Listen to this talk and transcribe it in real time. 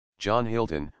John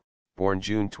Hilton, born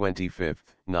June 25,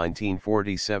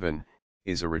 1947,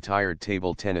 is a retired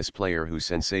table tennis player who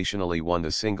sensationally won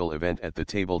the single event at the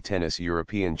Table Tennis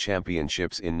European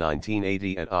Championships in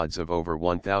 1980 at odds of over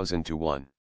 1,000 to 1.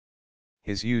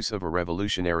 His use of a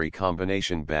revolutionary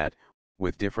combination bat,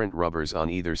 with different rubbers on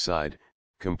either side,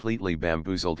 completely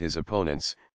bamboozled his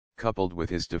opponents, coupled with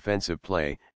his defensive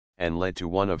play, and led to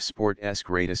one of sport's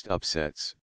greatest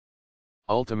upsets.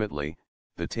 Ultimately,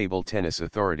 the table tennis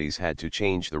authorities had to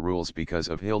change the rules because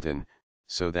of Hilton,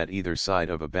 so that either side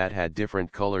of a bat had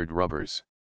different colored rubbers.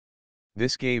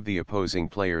 This gave the opposing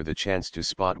player the chance to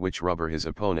spot which rubber his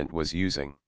opponent was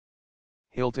using.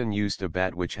 Hilton used a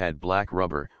bat which had black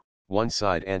rubber, one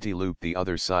side anti-loop, the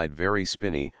other side very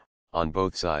spinny, on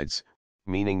both sides,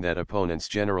 meaning that opponents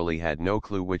generally had no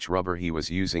clue which rubber he was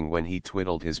using when he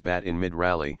twiddled his bat in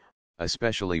mid-rally,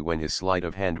 especially when his sleight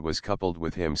of hand was coupled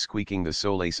with him squeaking the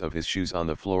soles of his shoes on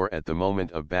the floor at the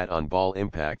moment of bat-on-ball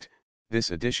impact, this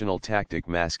additional tactic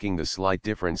masking the slight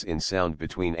difference in sound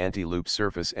between anti-loop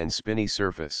surface and spinny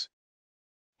surface.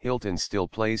 Hilton still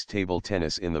plays table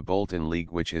tennis in the Bolton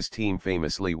League, which his team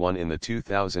famously won in the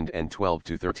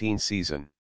 2012-13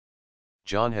 season.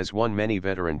 John has won many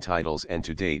veteran titles and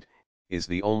to date, is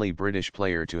the only British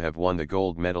player to have won the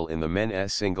gold medal in the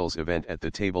men's singles event at the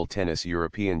Table Tennis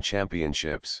European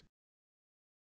Championships.